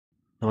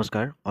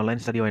নমস্কাৰ, online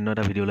study অন্য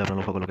এটা ভিডিঅ'লৈ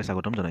আপোনালোক সকলোকে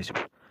স্বাগতম জনাইছোঁ।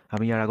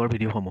 আমি ইয়াৰ আগৰ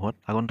ভিডিঅ'সমূহত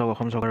আগন্তুক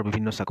অসম চৰকাৰৰ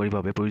বিভিন্ন চাকৰিৰ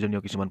বাবে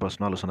প্ৰয়োজনীয় কিছুমান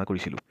প্ৰশ্ন আলোচনা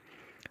কৰিছিলোঁ।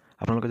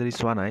 আপোনালোকে যদি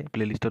চোৱা নাই,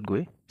 প্লে'লিষ্টত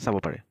গৈ চাব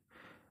পাৰে।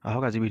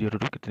 আহক আজি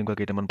ভিডিঅ'টোতো তেনেকুৱা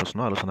কেইটামান প্ৰশ্ন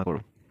আলোচনা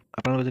কৰোঁ।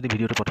 আপোনালোকে যদি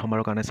ভিডিঅ'টো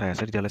প্ৰথমবাৰৰ কাৰণে চাই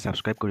আছে, তেতিয়াহ'লে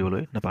ছাবস্ক্ৰাইব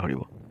কৰিবলৈ নাপাহৰিব।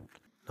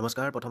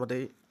 নমস্কাৰ,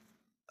 প্ৰথমতেই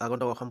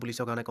আগন্তুক অসম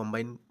পুলিচৰ কাৰণে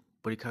কম্বাইন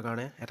পৰীক্ষাৰ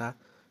কাৰণে এটা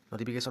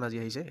নটিফিকেশ্যন আজি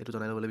আহিছে, এইটো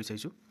জনাই ল'বলৈ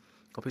বিচাৰিছোঁ।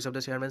 Office of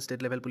the chairman state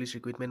level police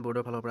recruitment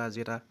বৰ্ডৰ ফালৰ পৰা আজি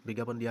এটা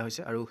বিজ্ঞাপন দিয়া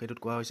হৈছে আৰু সেইটোত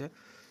কোৱা হৈছে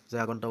যে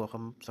আগন্তুক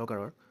অসম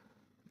চৰকাৰৰ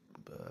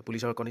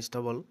পুলিচৰ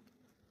কনিষ্টেবল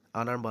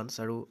আনআৰ্ম ব্ৰাঞ্চ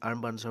আৰু আৰ্ম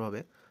ব্ৰাঞ্চৰ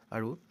বাবে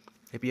আৰু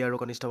APR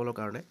কনিষ্টেবলৰ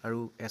কাৰণে আৰু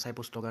SI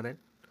পোষ্টৰ কাৰণে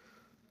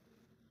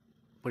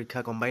পৰীক্ষা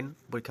কম্বাইন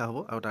পৰীক্ষা হ'ব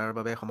আৰু তাৰ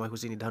বাবে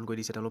সময়সূচী নিৰ্ধাৰণ কৰি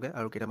দিছে তেওঁলোকে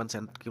আৰু কেইটামান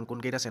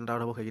কোনকেইটা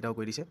চেণ্টাৰত হ'ব সেইকেইটাও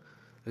কৈ দিছে।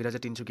 এইকেইটা যে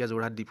তিনিচুকীয়া,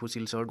 যোৰহাট, ডিফু,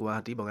 শিলচৰ,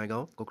 গুৱাহাটী,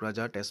 বঙাইগাঁও,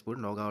 কোকৰাঝাৰ, তেজপুৰ,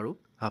 নগাঁও আৰু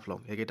হাফলং,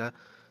 এইকেইটা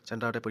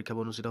চেণ্টাৰতে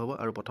পৰীক্ষাবোৰ অনুষ্ঠিত হ'ব।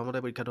 আৰু প্ৰথমতে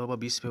পৰীক্ষাটো হ'ব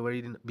 20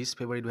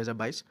 ফেব্ৰুৱাৰী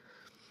 2022।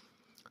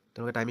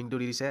 তেওঁলোকে টাইমিংটো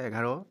দি দিছে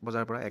 11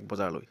 বজাৰ পৰা 1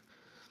 বজালৈ।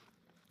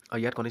 আৰু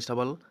ইয়াত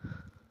কনিষ্টেবল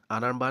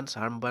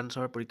আৰ্ম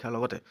ব্ৰাঞ্চৰ পৰীক্ষাৰ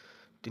লগতে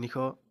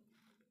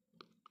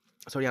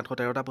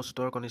 813টা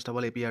পোষ্টৰ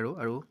কনিষ্টেবল APR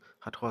আৰু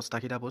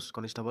 788টা পোষ্ট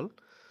কনিষ্টেবল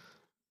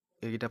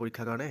এইকেইটা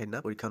পৰীক্ষাৰ কাৰণে সেইদিনা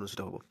পৰীক্ষা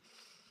অনুষ্ঠিত হ'ব।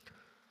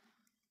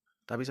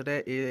 তাৰপিছতে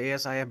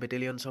ASIF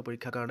বেটেলিয়নছৰ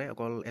পৰীক্ষাৰ কাৰণে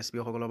অকল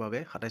SPOসকলৰ বাবে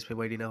 27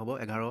 ফেব্ৰুৱাৰী দিনা হ'ব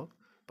 11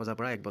 বজাৰ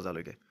পৰা 1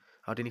 বজালৈকে।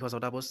 আৰু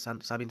 306টা পোষ্ট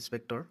ছাব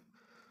ইনস্পেক্টৰ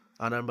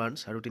আনআৰ্ম ব্ৰাঞ্চ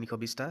আৰু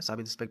 320টা sub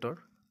inspector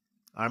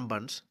arm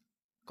branch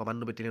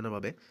commando বেটেলিয়নৰ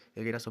বাবে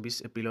এইকেইটা 24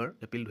 এপ্ৰিল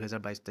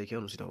 2022 তাৰিখে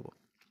অনুষ্ঠিত হ'ব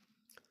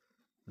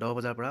 10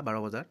 বজাৰ পৰা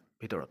 12 বজাৰ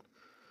ভিতৰত।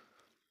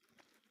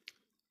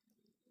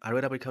 আৰু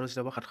এটা পৰীক্ষা অনুষ্ঠিত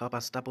হ'ব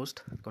 705টা পোষ্ট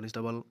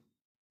কনিষ্টেবল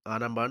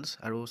আনআৰ্ম ব্ৰাঞ্চ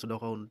আৰু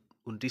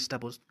 1429টা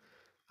পোষ্ট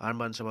আৰ্ম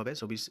ব্ৰাঞ্চৰ বাবে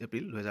 24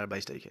 এপ্ৰিল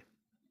 2022 তাৰিখে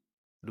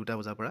 2টা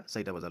বজাৰ পৰা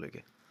 4টা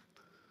বজালৈকে।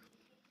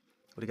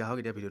 গতিকে আহক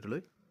এতিয়া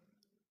ভিডিঅ'টোলৈ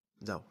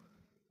যাওঁ।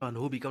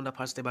 Who become the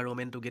first ever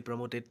woman to get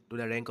promoted to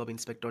the rank of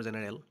Inspector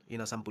General in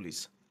Assam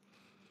Police?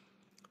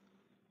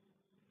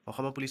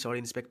 অসমৰ পুলিচৰ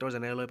ইন্সপেক্টৰ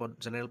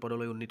জেনেৰেল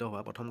পদলৈ উন্নীত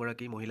হোৱা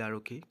প্ৰথমগৰাকী মহিলা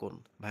আৰক্ষী কোন?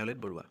 Violet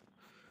Barua.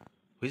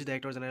 Which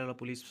director general of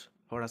police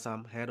for Assam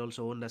head also'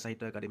 won the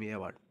সাহিত্য academy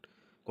award?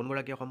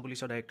 কোনগৰাকী Assam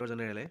পুলিচৰ ডাইৰেক্টৰ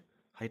জেনেৰেলে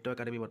সাহিত্য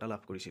একাডেমী বঁটা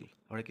লাভ কৰিছিল?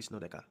 হৰে কৃষ্ণ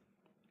ডেকা।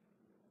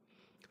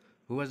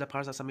 Who was the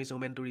first Assamese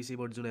women two receive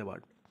Arjun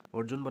award?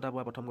 Arjun বঁটা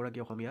পোৱা প্ৰথমগৰাকী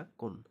অসমীয়া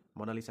কোন?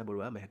 Monalisa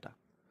Barua Mehta.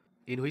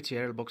 In which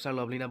year boxer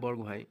Lovlina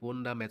Borgohain won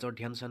the major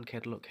Dhyan Chand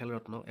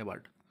Khel Ratna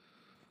award?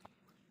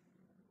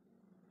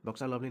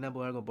 Boxer Lovlina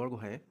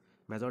বৰগোহাঁয়ে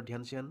major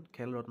Dhyan Chand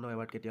Khel Ratna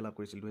award কেতিয়া লাভ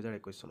কৰিছিল?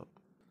 2021 চনত।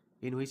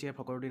 In which year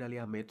Fakhruddin Ali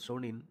Ahmed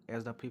স্বৰ্ণ in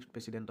as the 5th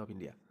president of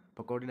India?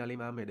 Fakhruddin Ali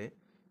আহমেদে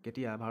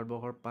কেতিয়া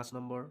ভাৰতবৰ্ষৰ 5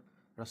 নম্বৰ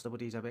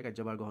ৰাষ্ট্ৰপতি হিচাপে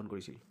কাৰ্যভাৰ গ্ৰহণ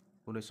কৰিছিল?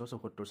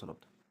 1974 চনত।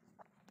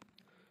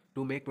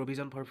 To make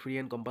provision for free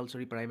and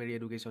compulsory primary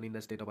education in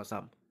the state of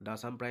Assam, the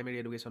Assam primary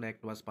education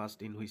act was passed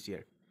in which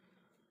year?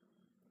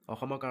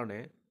 অসমৰ কাৰণে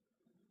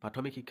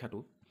প্ৰাথমিক শিক্ষাটো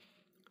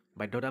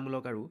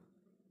বাধ্যতামূলক আৰু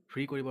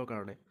ফ্ৰী কৰিবৰ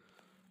কাৰণে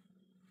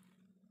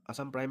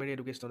আছাম প্ৰাইমেৰী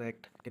এডুকেশ্যন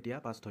এক্ট কেতিয়া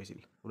পাছড হৈছিল?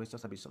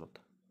 1926 চনত।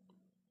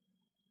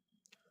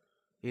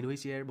 In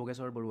which year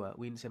Bhogeswar Barua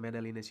wings A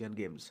medal in Asian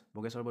games?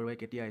 Bhogeswar বৰুৱাই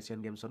কেতিয়া এছিয়ান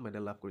গেমছত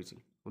মেডেল লাভ কৰিছিল?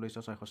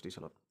 1966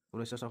 চনত।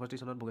 1966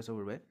 চনত ভোগেশ্বৰ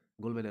বৰুৱাই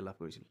গ'ল্ড মেডেল লাভ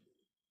কৰিছিল।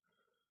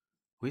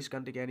 Which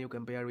country can U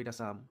compare with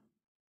Assam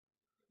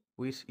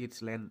with it's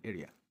land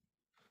area?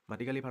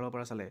 মাটিকালি ফালৰ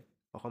পৰা চালে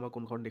অসমৰ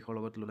কোনখন দেশৰ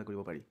লগত তুলনা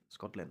কৰিব পাৰি?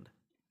 Scotland.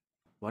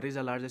 What is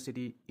the largest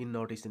city in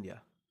north east India?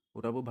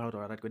 উত্তৰ পূব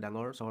ভাৰতৰ আটাইতকৈ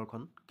ডাঙৰ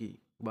চহৰখন কি?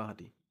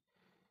 গুৱাহাটী।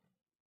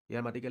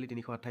 ইয়াৰ মাটিকালি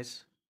 328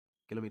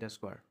 কিলোমিটাৰ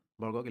স্কোৱাৰ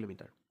বৰ্গ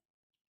kilometre.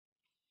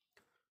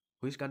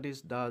 Which countries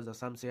does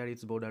Assam share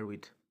it's border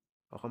with?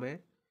 অসমে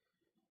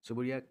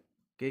চুবুৰীয়া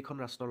কেইখন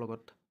ৰাষ্ট্ৰৰ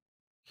লগত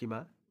সীমা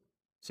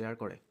শ্বেয়াৰ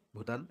কৰে?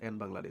 ভূটান এণ্ড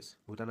বাংলাদেশ।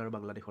 ভূটান আৰু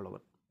বাংলাদেশৰ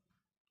লগত।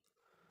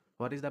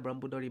 What is the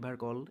Brahmaputra river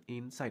cold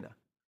in China?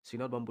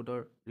 চীনত ব্ৰহ্মপুত্ৰ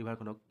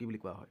ৰিভাৰখনক কি বুলি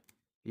কোৱা হয়?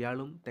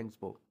 Yarlung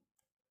টেংছপো।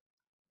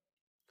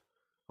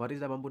 What is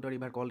the Brahmaputra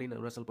river cold in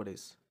Arunachal Pradesh?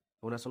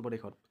 Arunachal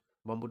প্ৰদেশত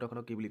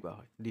ব্ৰহ্মপুত্ৰখনক কি বুলি কোৱা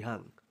হয়?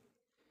 দিহাং।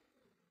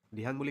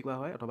 দিহাং বুলি কোৱা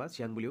হয় অথবা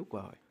চিয়াং বুলিও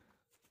কোৱা হয়।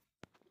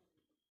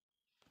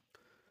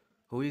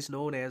 Who is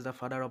known as the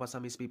father of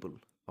Assamese পিপুল?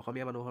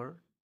 অসমীয়া মানুহৰ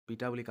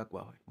পিতা বুলি কাক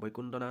কোৱা হয়?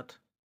 Baikunthanath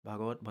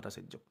Bhagavat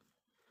Bhattacharya.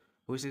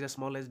 Which is the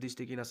smallest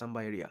district in Assam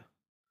by area?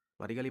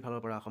 মাটিকালি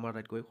ফালৰ পৰা অসমৰ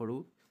আটাইতকৈ সৰু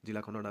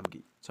জিলাখনৰ নাম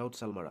কি? চাউথ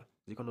চালমাৰা,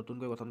 যিখন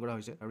নতুনকৈ গঠন কৰা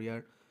হৈছে আৰু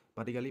ইয়াৰ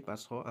মাটিকালি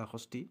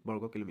 568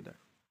 বৰ্গ kilometre.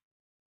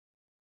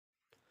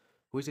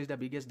 Which is the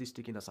biggest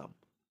district in Assam?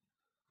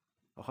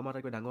 অসমৰ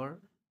আটাইতকৈ ডাঙৰ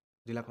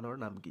জিলাখনৰ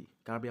নাম কি?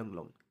 কাৰ্বি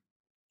আংলং,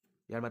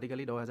 ইয়াৰ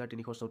মাটিকালি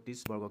 10,334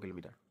 বৰ্গ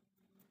kilometre.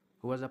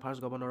 Who was the first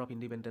governor of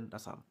independent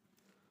Assam?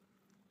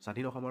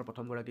 স্বাধীন অসমৰ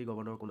প্ৰথমগৰাকী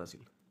গভৰ্ণৰ কোন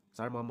আছিল?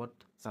 Sir Mohammad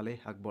Saleh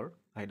Akbar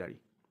Hydari.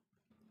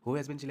 Who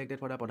has been selected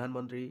for the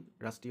প্ৰধানমন্ত্ৰী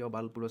ৰাষ্ট্ৰীয়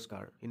বাল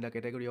পুৰস্কাৰ in the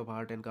category of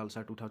art and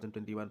culture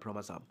 2021 from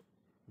Assam?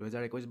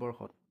 2021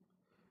 বৰ্ষত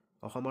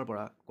অসমৰ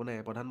পৰা কোনে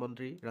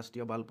প্ৰধানমন্ত্ৰী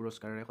ৰাষ্ট্ৰীয় বাল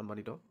পুৰস্কাৰেৰে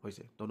সন্মানিত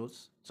হৈছে? Tanuj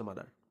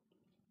চমাদাৰ।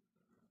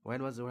 When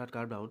was Jorhat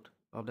curved out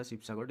of the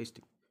Sivasagar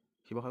district?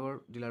 Sivasagar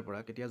জিলাৰ পৰা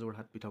কেতিয়া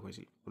যোৰহাট পৃথক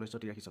হৈছিল?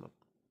 1983 চনত।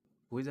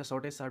 Who is the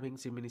shortest serving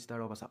chief minister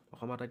of Assam?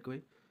 অসমৰ আটাইতকৈ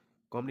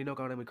কম দিনৰ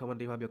কাৰণে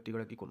মুখ্যমন্ত্ৰী হোৱা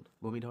ব্যক্তিগৰাকী কোন?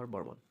 ভূমিধৰ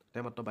বৰ্মন।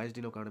 তেওঁ মাত্ৰ 22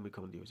 দিনৰ কাৰণে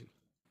মুখ্যমন্ত্ৰী হৈছিল।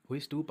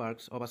 Which two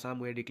parks of Assam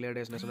were declared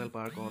as national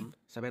park on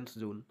 7th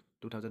June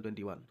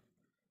 2021?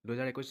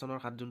 2021 চনৰ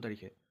 7 জুন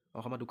তাৰিখে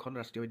অসমত দুখন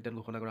ৰাষ্ট্ৰীয় উদ্যান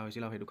ঘোষণা কৰা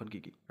হৈছিল আৰু সেই দুখন কি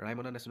কি?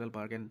 Raimona national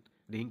park and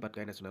Dihing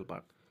Patkai national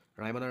park.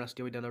 Raimona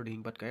ৰাষ্ট্ৰীয় উদ্যান আৰু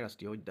দিহিং পাটকাই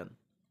ৰাষ্ট্ৰীয় উদ্যান।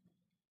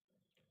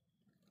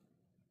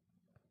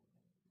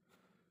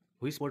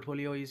 Which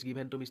portfolio is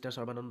given to Mr.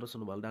 Sarbananda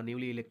Sonowal, the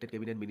newly elected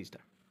cabinet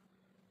minister?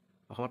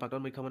 অসমৰ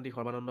প্ৰাক্তন মুখ্যমন্ত্ৰী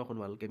সৰ্বানন্দ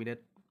সোণোৱাল কেবিনেট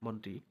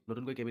মন্ত্ৰী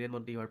নতুনকৈ কেবিনেট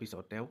মন্ত্ৰী হোৱাৰ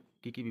পিছত তেওঁ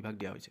কি বিভাগ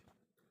দিয়া হৈছে?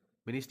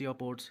 Ministry of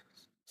ports,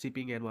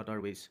 shipping and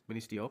waterways,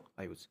 ministry of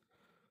Ayush.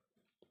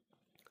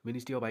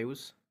 Ministry of Ayush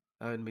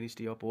and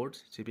ministry of ports,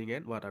 shipping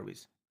and waterways.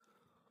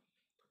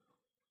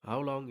 How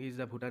long is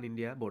the Bhutan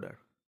India border?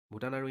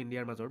 Bhutan আৰু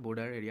ইণ্ডিয়াৰ মাজৰ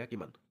বৰ্ডাৰ এৰিয়া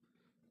কিমান?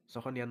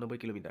 699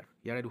 কিলোমিটাৰ।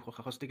 ইয়াৰে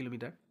 266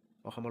 কিলোমিটাৰ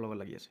অসমৰ লগত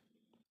লাগি আছে।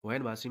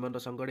 When was Srimanta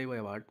Sankardev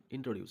award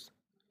introduce?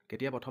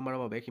 কেতিয়া প্ৰথমবাৰৰ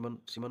বাবে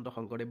শ্ৰীমন্ত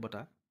শংকৰদেৱ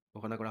বঁটা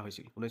ঘোষণা কৰা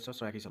হৈছিল?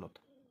 1984 চনত।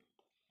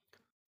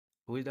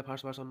 Who is the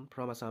first person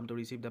from Assam to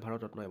receive the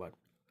Bharat Ratna award?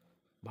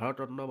 Bharat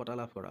Ratna বঁটা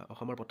লাভ কৰা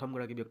অসমৰ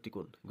প্ৰথমগৰাকী ব্যক্তি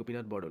কোন?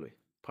 Gopinath Bordoloi.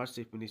 First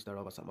chief minister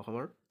of Assam,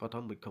 অসমৰ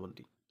প্ৰথম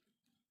মুখ্যমন্ত্ৰী।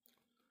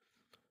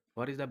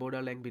 What is the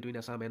border length between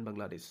Assam and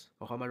Bangladesh?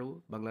 Assam আৰু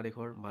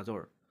বাংলাদেশৰ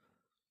মাজৰ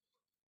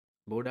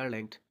বৰ্ডাৰ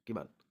লেংথ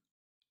কিমান?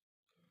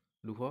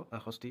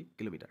 268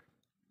 কিলোমিটাৰ।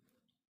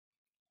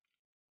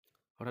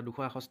 অৰ্থাৎ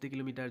 268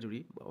 কিলোমিটাৰ জুৰি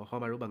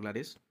অসম আৰু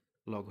বাংলাদেশ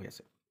লগ হৈ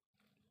আছে।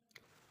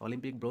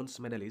 Olympic bronze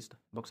medallist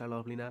boxer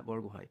Lovlina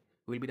Borgohain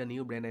will be the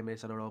new brand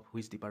ambassador of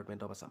which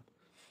department of Assam?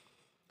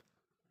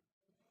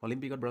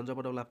 অলিম্পিকত ব্ৰঞ্জৰ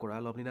পদক লাভ কৰা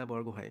লভলীনা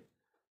বৰগোহাঁই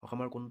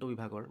অসমৰ কোনটো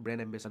বিভাগৰ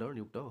ব্ৰেণ্ড এম্বেচাডৰ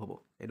নিযুক্ত হ'ব?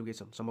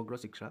 এডুকেশ্যন, সমগ্ৰ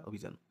শিক্ষা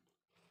অভিযান।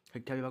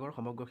 শিক্ষা বিভাগৰ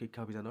সমগ্ৰ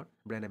শিক্ষা অভিযানৰ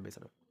brand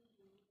ambassador.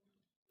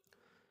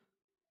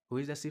 Who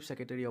is the chief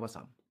secretary of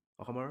Assam?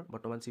 অসমৰ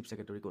বৰ্তমান চিফ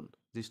ছেক্ৰেটাৰী কোন?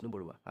 Jishnu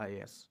Barua,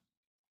 IAS।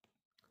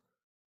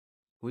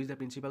 Who is the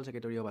principal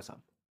secretary of Assam?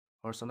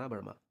 Harsana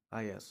Verma,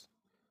 IAS.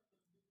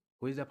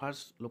 Who is the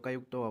first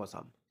Lokayukta of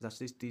Assam?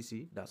 Justice T.C.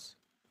 Das.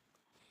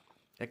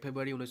 1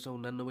 ফেব্ৰুৱাৰী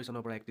 1989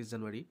 চনৰ পৰা 31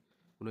 জানুৱাৰী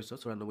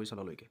 1994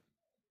 চনলৈকে।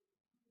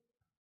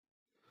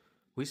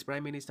 Which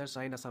prime minister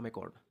signed Assam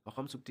Accord?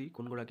 Assam চুক্তি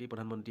কোনগৰাকী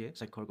প্ৰধানমন্ত্ৰীয়ে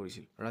স্বাক্ষৰ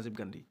কৰিছিল? ৰাজীৱ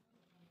গান্ধী।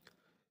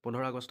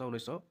 15 আগষ্ট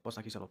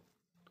 1985 চনত।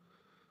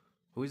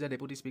 Who is the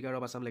deputy speaker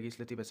of Assam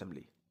Legislative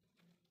Assembly?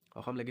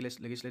 Assam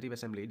Legislative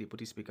Assembly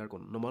deputy speaker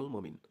কোন? নোমল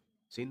মমিন।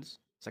 Since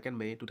 2nd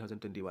May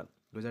 2021,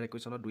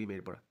 2021 চনৰ 2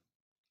 মে'ৰ পৰা।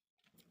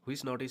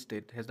 Which northeast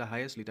state has the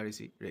highest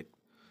literacy rate?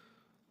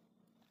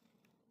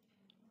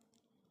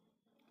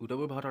 উত্তৰ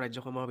ভাৰতৰ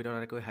ৰাজ্যসমূহৰ ভিতৰত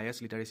আটাইতকৈ হাইয়েষ্ট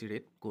লিটাৰেচি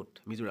ৰেট ক'ত?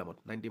 মিজোৰামত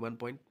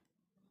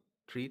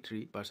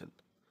 91.33%।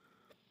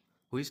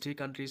 Which three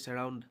countries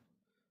surround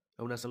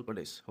Arunachal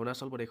Pradesh?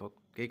 Arunachal প্ৰদেশক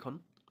কেইখন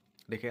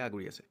দেশে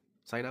আগুৰি আছে?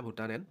 China,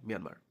 Bhutan and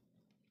Myanmar.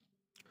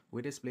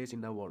 Wettest place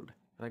in the world?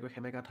 আটাইতকৈ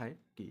সেমেকা ঠাই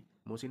কি?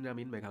 মৌচিনৰাম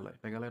ইন মেঘালয়,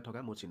 মেঘালয়ত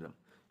থকা Mawsynram.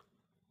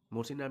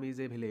 Mawsynram is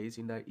a village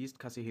in the East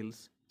Khasi Hills,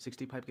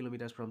 65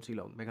 kilometers from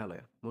Shillong,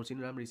 Meghalaya.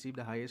 Mawsynram received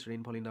the highest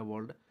rainfall in the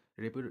world,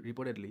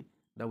 reportedly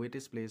the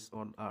wettest place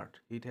on earth.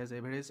 It has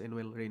average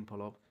annual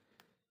rainfall of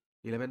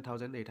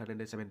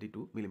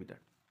 11,872 millimeter.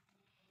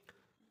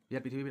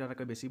 ইয়াত পৃথিৱীৰ ভিতৰত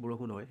আটাইতকৈ বেছি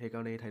বৰষুণ হয়,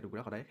 সেইকাৰণে এই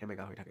ঠাইটুকুৰা সদায়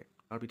সেমেকা হৈ থাকে।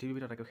 আৰু পৃথিৱীৰ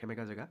ভিতৰত আটাইতকৈ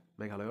সেমেকা জেগা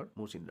মেঘালয়ৰ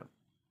Mawsynram.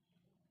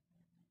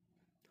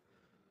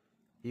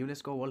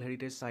 UNESCO World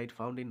Heritage Site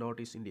found in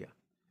Northeast India.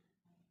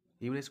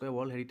 UNESCO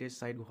World Heritage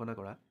Site ঘোষণা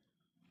কৰা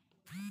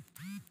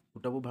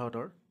উত্তৰ পূব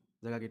ভাৰতৰ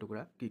জেগা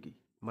কেইটুকুৰা কি কি?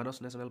 মানস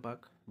নেশ্যনেল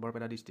পাৰ্ক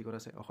বৰপেটা ডিষ্ট্ৰিক্টত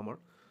আছে অসমৰ।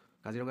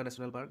 কাজিৰঙা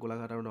নেশ্যনেল পাৰ্ক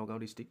গোলাঘাট আৰু Nagaon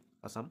district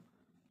Assam.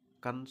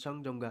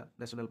 Kanchenjunga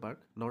national park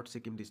north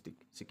Sikkim district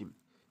Sikkim.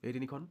 এই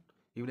তিনিখন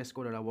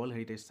ইউনেস্কোৰ দ্বাৰা ৱৰ্ল্ড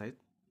হেৰিটেজ চাইট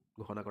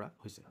ঘোষণা কৰা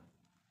হৈছে।